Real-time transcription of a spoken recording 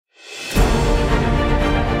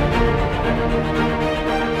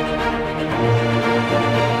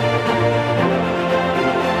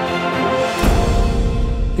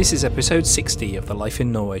This is episode 60 of the Life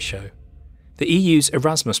in Norway show. The EU's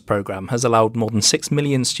Erasmus programme has allowed more than 6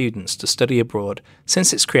 million students to study abroad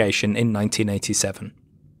since its creation in 1987.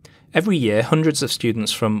 Every year, hundreds of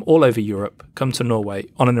students from all over Europe come to Norway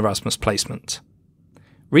on an Erasmus placement.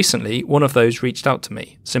 Recently, one of those reached out to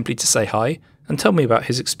me, simply to say hi and tell me about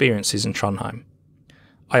his experiences in Trondheim.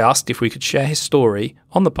 I asked if we could share his story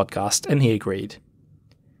on the podcast, and he agreed.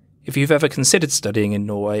 If you've ever considered studying in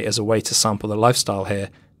Norway as a way to sample the lifestyle here,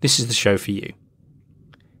 this is the show for you.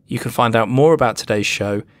 You can find out more about today's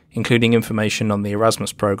show, including information on the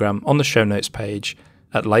Erasmus programme, on the show notes page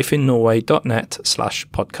at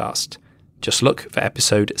lifeinnorway.net/podcast. Just look for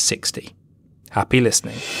episode 60. Happy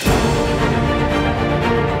listening.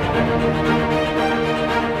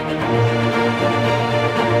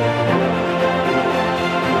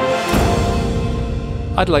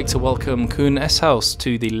 I'd like to welcome Koen Eshaus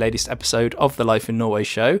to the latest episode of the Life in Norway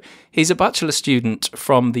show. He's a bachelor student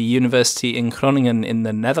from the University in Groningen in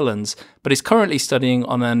the Netherlands, but is currently studying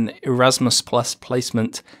on an Erasmus Plus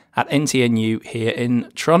placement at NTNU here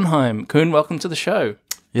in Trondheim. Koen, welcome to the show.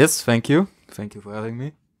 Yes, thank you. Thank you for having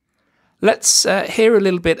me. Let's hear a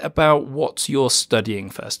little bit about what you're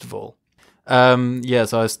studying, first of all. So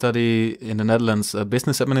I study in the Netherlands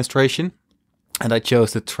business administration, and I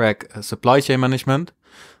chose the track supply chain management.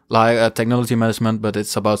 Like technology management, but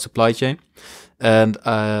it's about supply chain. And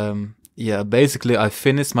basically I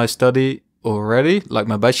finished my study already, like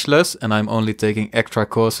my bachelor's, and I'm only taking extra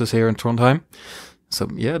courses here in Trondheim. So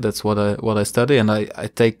yeah, that's what I study, and I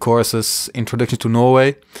take courses, Introduction to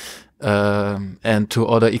Norway, and to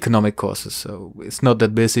other economic courses. So it's not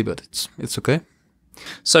that busy, but it's okay.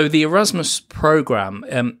 So the Erasmus programme,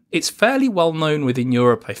 it's fairly well known within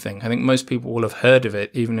Europe, I think. I think most people will have heard of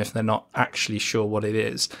it, even if they're not actually sure what it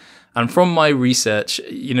is. And from my research,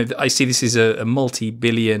 I see this is a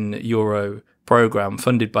multi-billion euro programme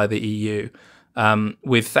funded by the EU,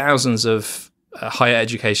 with thousands of higher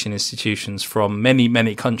education institutions from many,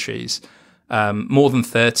 many countries, more than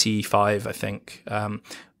 35, I think.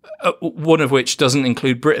 One of which doesn't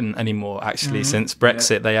include Britain anymore, actually, since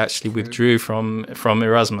Brexit. They actually withdrew from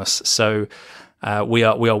Erasmus. So we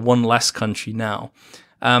are one less country now.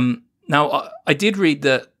 Now, I did read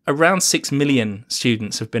that around 6 million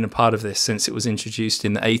students have been a part of this since it was introduced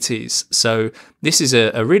in the 80s. So this is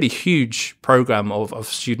a really huge program of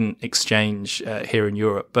student exchange here in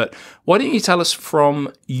Europe. But why don't you tell us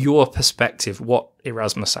from your perspective what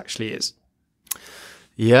Erasmus actually is?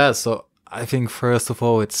 Yeah, so I think first of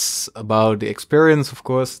all, it's about the experience, of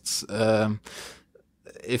course. It's,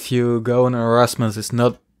 if you go on Erasmus, it's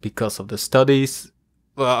not because of the studies.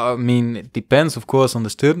 Well, I mean, it depends, of course, on the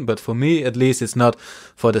student. But for me, at least, it's not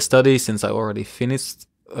for the studies, since I already finished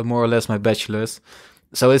more or less my bachelor's.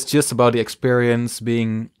 So it's just about the experience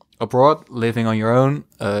being abroad, living on your own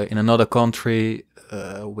in another country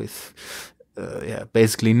with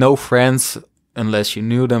basically no friends, unless you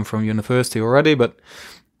knew them from university already. But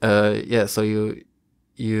so you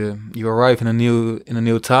arrive in a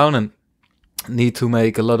new town and need to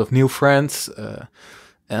make a lot of new friends,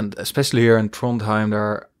 and especially here in Trondheim, there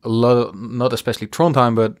are a lot of, not especially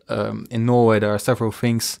Trondheim, but in Norway there are several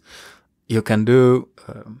things you can do.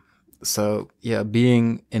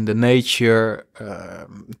 Being in the nature,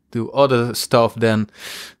 do other stuff than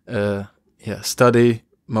study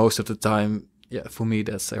most of the time. Yeah, for me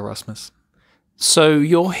that's Erasmus. So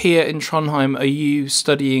you're here in Trondheim. Are you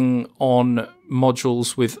studying on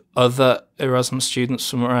modules with other Erasmus students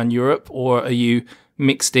from around Europe, or are you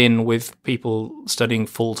mixed in with people studying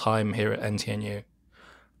full-time here at NTNU?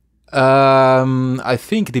 I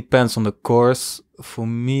think it depends on the course. For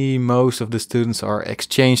me, most of the students are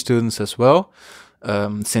exchange students as well.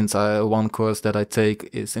 Since one course that I take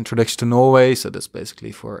is Introduction to Norway, so that's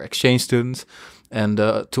basically for exchange students. And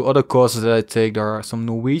 2 other courses that I take, there are some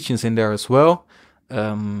Norwegians in there as well.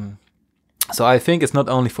 So I think it's not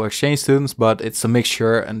only for exchange students, but it's a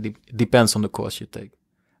mixture, and it depends on the course you take.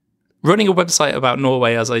 Running a website about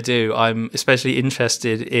Norway as I do, I'm especially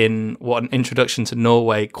interested in what an Introduction to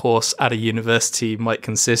Norway course at a university might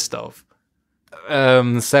consist of.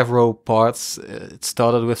 Several parts. It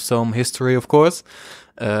started with some history, of course,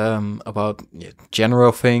 about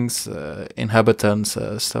general things, inhabitants,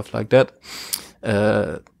 stuff like that.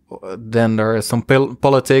 Then there is some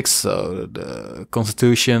politics, so the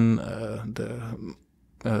constitution,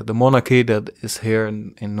 the monarchy that is here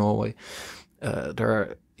in Norway. There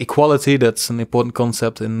are equality, that's an important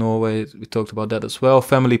concept in Norway. We talked about that as well.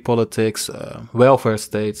 Family politics, welfare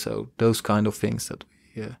state, so those kind of things that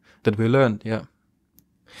we learned. Yeah.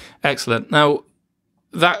 Excellent. Now,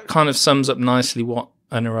 that kind of sums up nicely what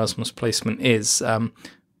an Erasmus placement is.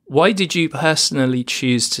 Why did you personally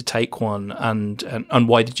choose to take one, and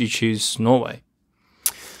why did you choose Norway?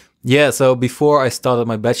 Yeah, so before I started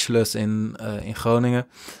my bachelor's in Groningen,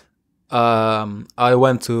 I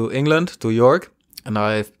went to England, to York, and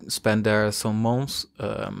I spent there some months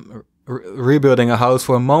rebuilding a house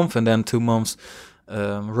for a month, and then 2 months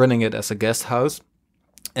running it as a guest house.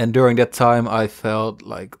 And during that time, I felt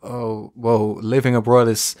like, oh, whoa, living abroad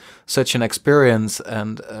is such an experience.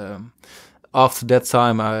 And after that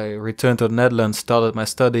time, I returned to the Netherlands, started my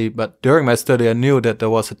study. But during my study, I knew that there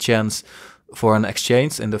was a chance for an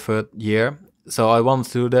exchange in the 3rd year. So I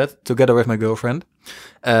wanted to do that together with my girlfriend.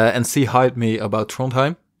 And she hired me about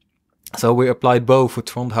Trondheim. So we applied both for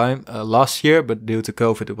Trondheim last year, but due to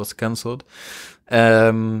COVID, it was cancelled.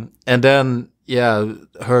 And then, yeah,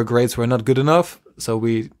 her grades were not good enough. So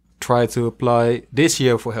we tried to apply this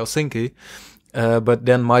year for Helsinki, but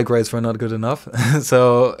then my grades were not good enough.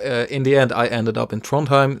 So in the end, I ended up in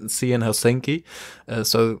Trondheim, she in Helsinki.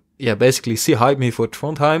 So yeah, basically she hired me for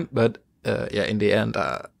Trondheim, but yeah, in the end,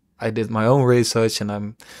 I did my own research, and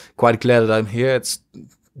I'm quite glad that I'm here. It's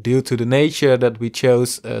due to the nature that we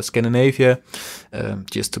chose Scandinavia,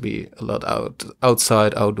 just to be a lot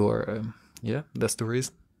outside, outdoor. Yeah, that's the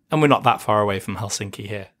reason. And we're not that far away from Helsinki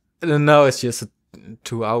here. No, it's just a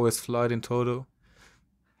 2 hours flight in total.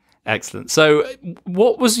 Excellent. So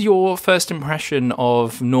what was your first impression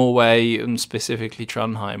of Norway, and specifically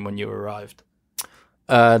Trondheim, when you arrived?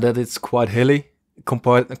 That it's quite hilly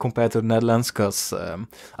compared to the Netherlands, because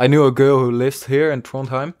I knew a girl who lives here in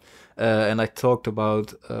Trondheim, and I talked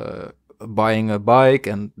about buying a bike,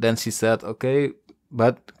 and then she said, okay,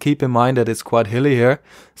 but keep in mind that it's quite hilly here,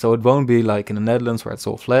 so it won't be like in the Netherlands where it's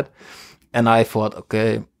all flat. And I thought,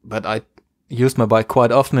 okay, but I used my bike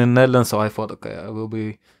quite often in the Netherlands, so I thought, okay, I will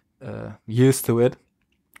be used to it.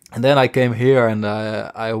 And then I came here, and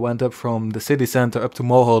I went up from the city center up to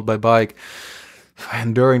Moholt by bike.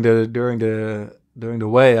 And during the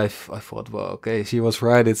way, I thought, well, okay, she was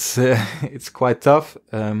right. It's quite tough.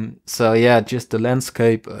 So yeah, just the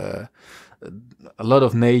landscape, a lot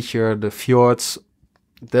of nature, the fjords.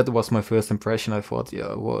 That was my first impression. I thought,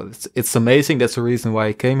 yeah, well, it's amazing. That's the reason why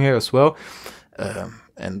I came here as well.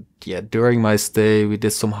 And yeah, during my stay, we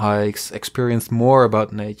did some hikes, experienced more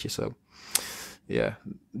about nature. So yeah,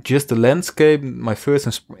 just the landscape, my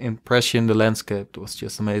first impression, the landscape was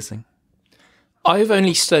just amazing. I've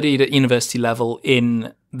only studied at university level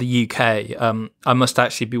in the UK. I must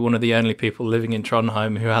actually be one of the only people living in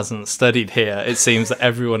Trondheim who hasn't studied here. It seems that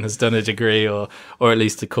everyone has done a degree or at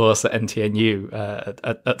least a course at NTNU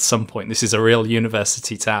at some point. This is a real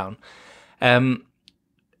university town.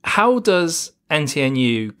 How does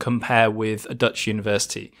NTNU compare with a Dutch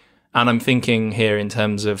university? And I'm thinking here in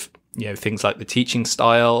terms of, you know, things like the teaching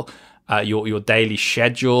style, your daily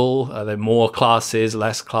schedule. Are there more classes,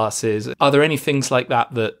 less classes? Are there any things like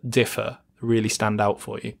that differ, really stand out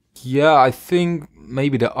for you? Yeah, I think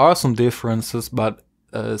maybe there are some differences, but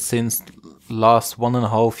since last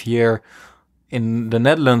 1.5 year in the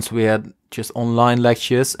Netherlands, we had just online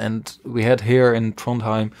lectures, and we had here in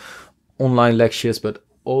Trondheim online lectures, but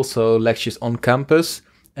also lectures on campus.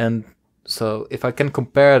 And so if I can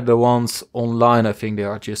compare the ones online, I think they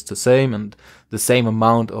are just the same, and the same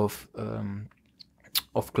amount of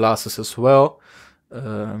classes as well.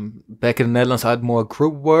 Back in the Netherlands, I had more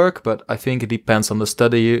group work, but I think it depends on the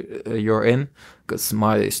study you're in, because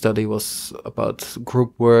my study was about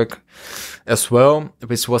group work as well,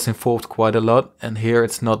 which was involved quite a lot. And here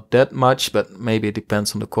it's not that much, but maybe it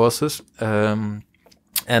depends on the courses.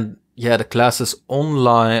 And yeah, the classes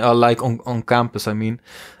online, like on campus,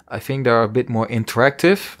 I think they're a bit more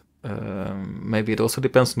interactive. Maybe it also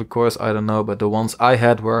depends on the course, I don't know, but the ones I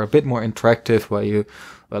had were a bit more interactive, where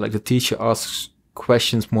like the teacher asks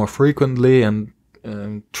questions more frequently and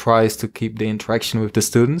tries to keep the interaction with the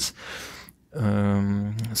students.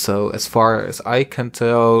 So as far as I can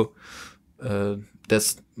tell,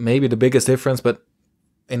 that's maybe the biggest difference. But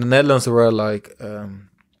in the Netherlands, there were like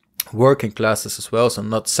working classes as well, so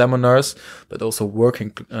not seminars, but also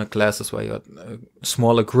working classes where you had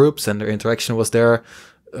smaller groups, and the interaction was there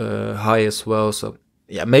high as well. So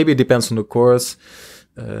yeah, maybe it depends on the course.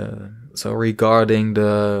 So regarding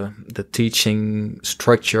the teaching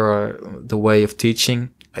structure, the way of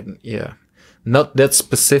teaching, not that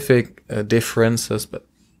specific differences, but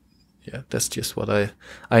yeah, that's just what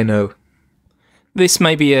I know. This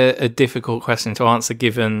may be a difficult question to answer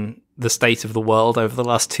given the state of the world over the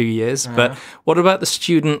last 2 years, but what about the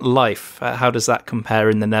student life? How does that compare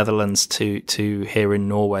in the Netherlands to here in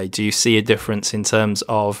Norway? Do you see a difference in terms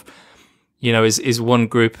of, you know, is one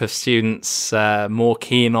group of students more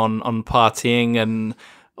keen on partying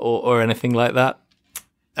or anything like that?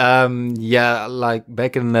 Yeah, like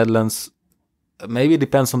back in the Netherlands, maybe it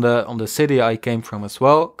depends on the city I came from as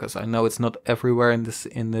well, because I know it's not everywhere in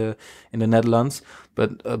the Netherlands.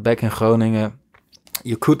 But back in Groningen,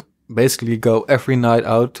 you could basically go every night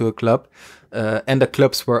out to a club, and the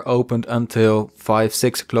clubs were opened until 5,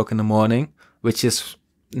 6 o'clock in the morning, which is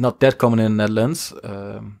not that common in the Netherlands.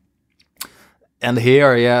 And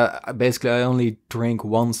here, yeah, basically I only drink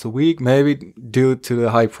once a week, maybe due to the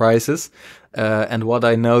high prices. And what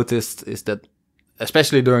I noticed is that,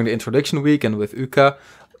 especially during the introduction week and with UCA,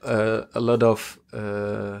 a lot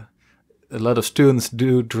of students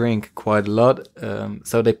do drink quite a lot.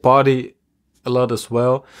 So they party a lot as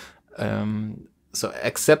well. So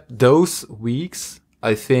except those weeks,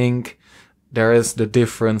 I think there is the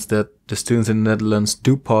difference that the students in the Netherlands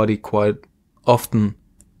do party quite often.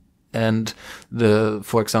 And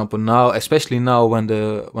for example, now, especially now when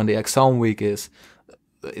the exam week is,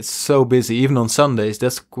 it's so busy, even on Sundays.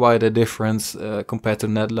 That's quite a difference compared to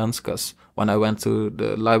Netherlands, because when I went to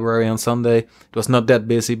the library on Sunday, it was not that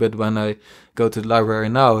busy, but when I go to the library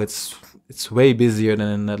now, it's way busier than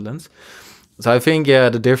in the Netherlands. So I think, yeah,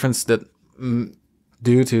 the difference that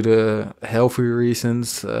due to the healthy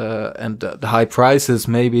reasons and the high prices,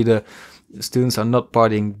 maybe the students are not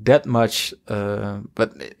partying that much,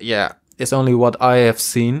 but yeah, it's only what I have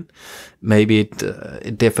seen. Maybe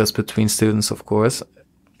it differs between students, of course.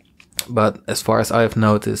 But as far as I have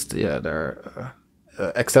noticed, yeah, there,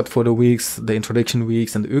 except for the introduction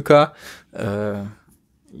weeks and the UCA,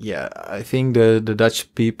 yeah, I think the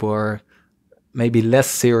Dutch people are maybe less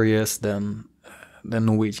serious than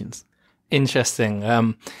Norwegians. Interesting.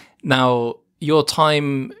 Now, your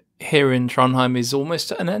time here in Trondheim is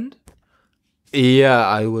almost at an end? Yeah,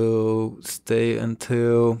 I will stay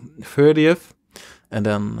until 30th, and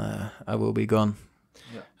then I will be gone.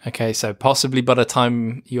 Okay, so possibly by the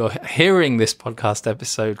time you're hearing this podcast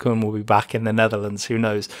episode, Koen will be back in the Netherlands. Who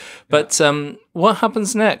knows? But what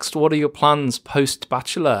happens next? What are your plans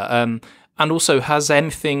post-bachelor? And also, has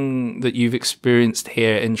anything that you've experienced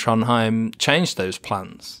here in Trondheim changed those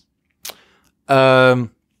plans? Yeah,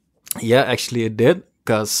 actually it did,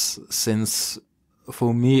 because since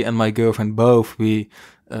for me and my girlfriend both, we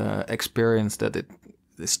experienced that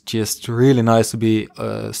it's just really nice to be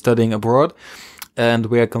studying abroad. And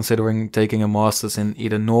we are considering taking a master's in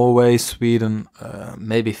either Norway, Sweden,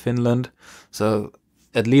 maybe Finland. So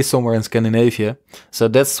at least somewhere in Scandinavia. So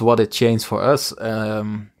that's what it changed for us.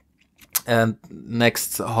 And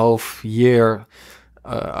next half year,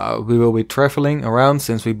 we will be traveling around,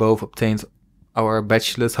 since we both obtained our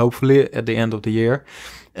bachelors, hopefully at the end of the year.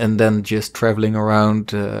 And then just traveling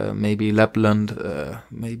around, maybe Lapland,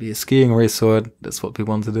 maybe a skiing resort. That's what we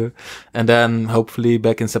want to do. And then hopefully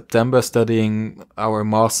back in September studying our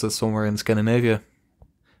master's somewhere in Scandinavia.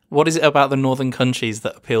 What is it about the northern countries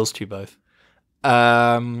that appeals to you both?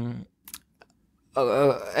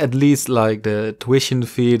 At least like the tuition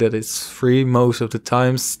fee that is free most of the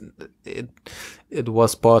times. It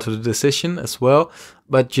was part of the decision as well.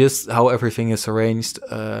 But just how everything is arranged,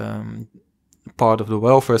 part of the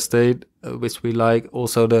welfare state, which we like.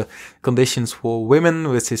 Also the conditions for women,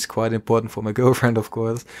 which is quite important for my girlfriend, of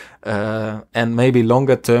course. And maybe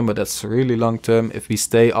longer term, but that's really long term, if we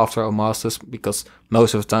stay after our masters, because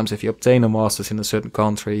most of the times if you obtain a masters in a certain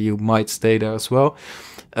country, you might stay there as well.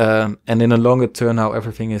 And in a longer term, how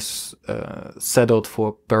everything is settled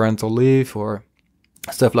for parental leave or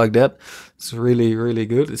stuff like that, it's really, really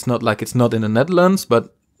good. It's not like it's not in the Netherlands,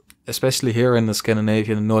 but especially here in the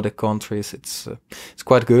Scandinavian and Nordic countries, it's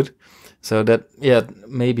quite good. So that, yeah,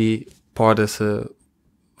 maybe part is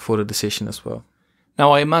for the decision as well.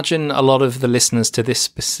 Now, I imagine a lot of the listeners to this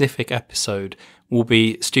specific episode will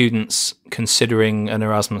be students considering an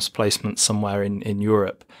Erasmus placement somewhere in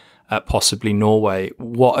Europe, possibly Norway.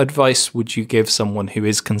 What advice would you give someone who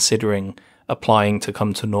is considering applying to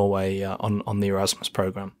come to Norway on the Erasmus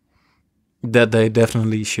program? That they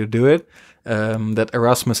definitely should do it. That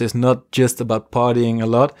Erasmus is not just about partying a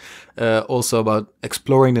lot, also about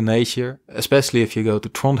exploring the nature, especially if you go to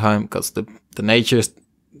Trondheim, because the nature is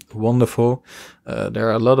wonderful. There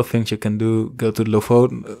are a lot of things you can do. Go to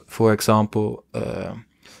Lofoten, for example,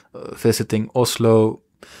 visiting Oslo,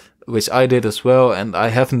 which I did as well, and I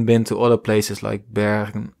haven't been to other places like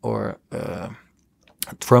Bergen or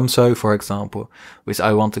Tromsø, for example, which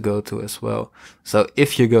I want to go to as well. So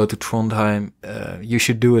if you go to Trondheim, you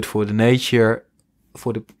should do it for the nature.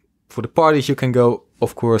 For the parties, you can go,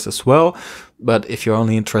 of course, as well. But if you're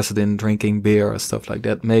only interested in drinking beer or stuff like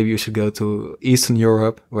that, maybe you should go to Eastern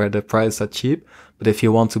Europe, where the prices are cheap. But if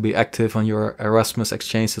you want to be active on your Erasmus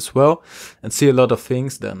exchange as well and see a lot of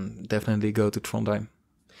things, then definitely go to Trondheim.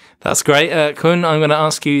 That's great. Kun, I'm going to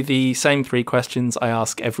ask you the same 3 questions I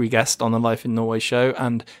ask every guest on the Life in Norway show.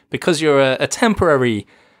 And because you're a temporary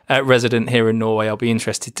resident here in Norway, I'll be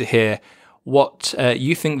interested to hear what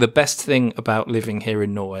you think the best thing about living here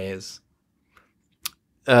in Norway is.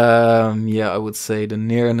 I would say the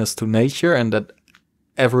nearness to nature, and that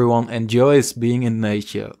everyone enjoys being in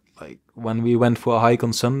nature. Like when we went for a hike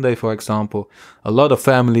on Sunday, for example, a lot of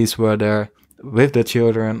families were there with their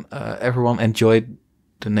children. Everyone enjoyed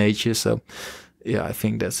the nature. So yeah, I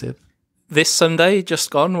think that's it. This Sunday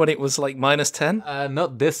just gone when it was like -10?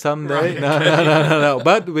 Not this Sunday. Right. No.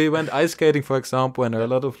 But we went ice skating, for example, and there are a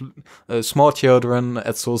lot of small children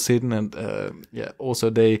at Solsiden, and also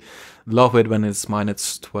they love it when it's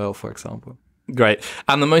 -12, for example. Great.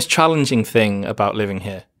 And the most challenging thing about living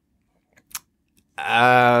here?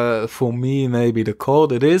 For me, maybe the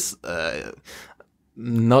cold. It is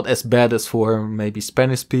not as bad as for maybe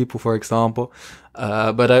Spanish people, for example.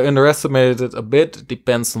 But I underestimated it a bit.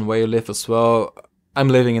 Depends on where you live as well. I'm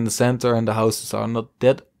living in the center, and the houses are not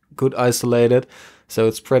that good isolated, so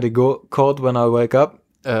it's pretty cold when I wake up.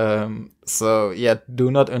 So yeah,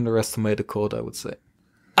 do not underestimate the cold, I would say.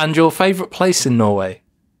 And your favorite place in Norway?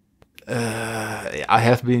 I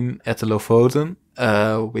have been at the Lofoten,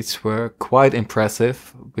 which were quite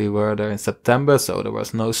impressive. We were there in September, so there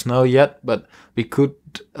was no snow yet, but we could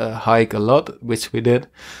hike a lot, which we did.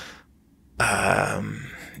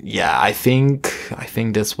 I think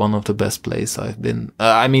that's one of the best places I've been.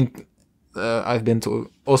 I've been to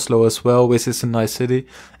Oslo as well, which is a nice city,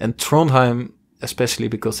 and Trondheim, especially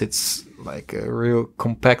because it's like a real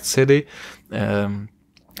compact city,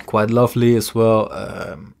 quite lovely as well.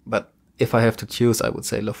 But if I have to choose, I would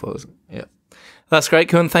say Lofoten. Yeah, that's great,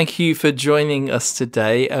 Kun. Thank you for joining us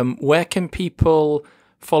today. Where can people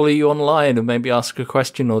follow you online and maybe ask a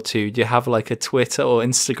question or two? Do you have like a Twitter or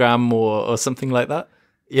Instagram or something like that?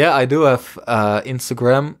 Yeah, I do have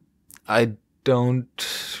Instagram. I don't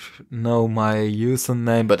know my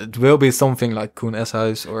username, but it will be something like Koen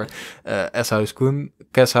Eshuis or Eshuis Koen,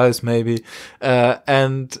 Keshuis maybe.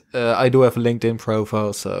 And I do have a LinkedIn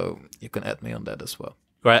profile, so you can add me on that as well.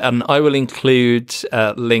 Right, and I will include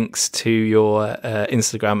links to your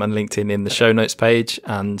Instagram and LinkedIn in the show notes page,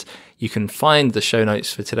 and you can find the show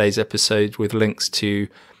notes for today's episode with links to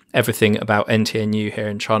everything about NTNU here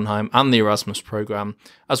in Trondheim and the Erasmus program,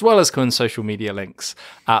 as well as Kuhn's social media links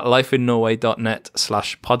at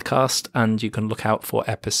lifeinnorway.net/podcast, and you can look out for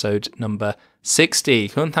episode number 60.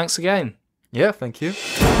 Kuhn, thanks again. Yeah, thank you.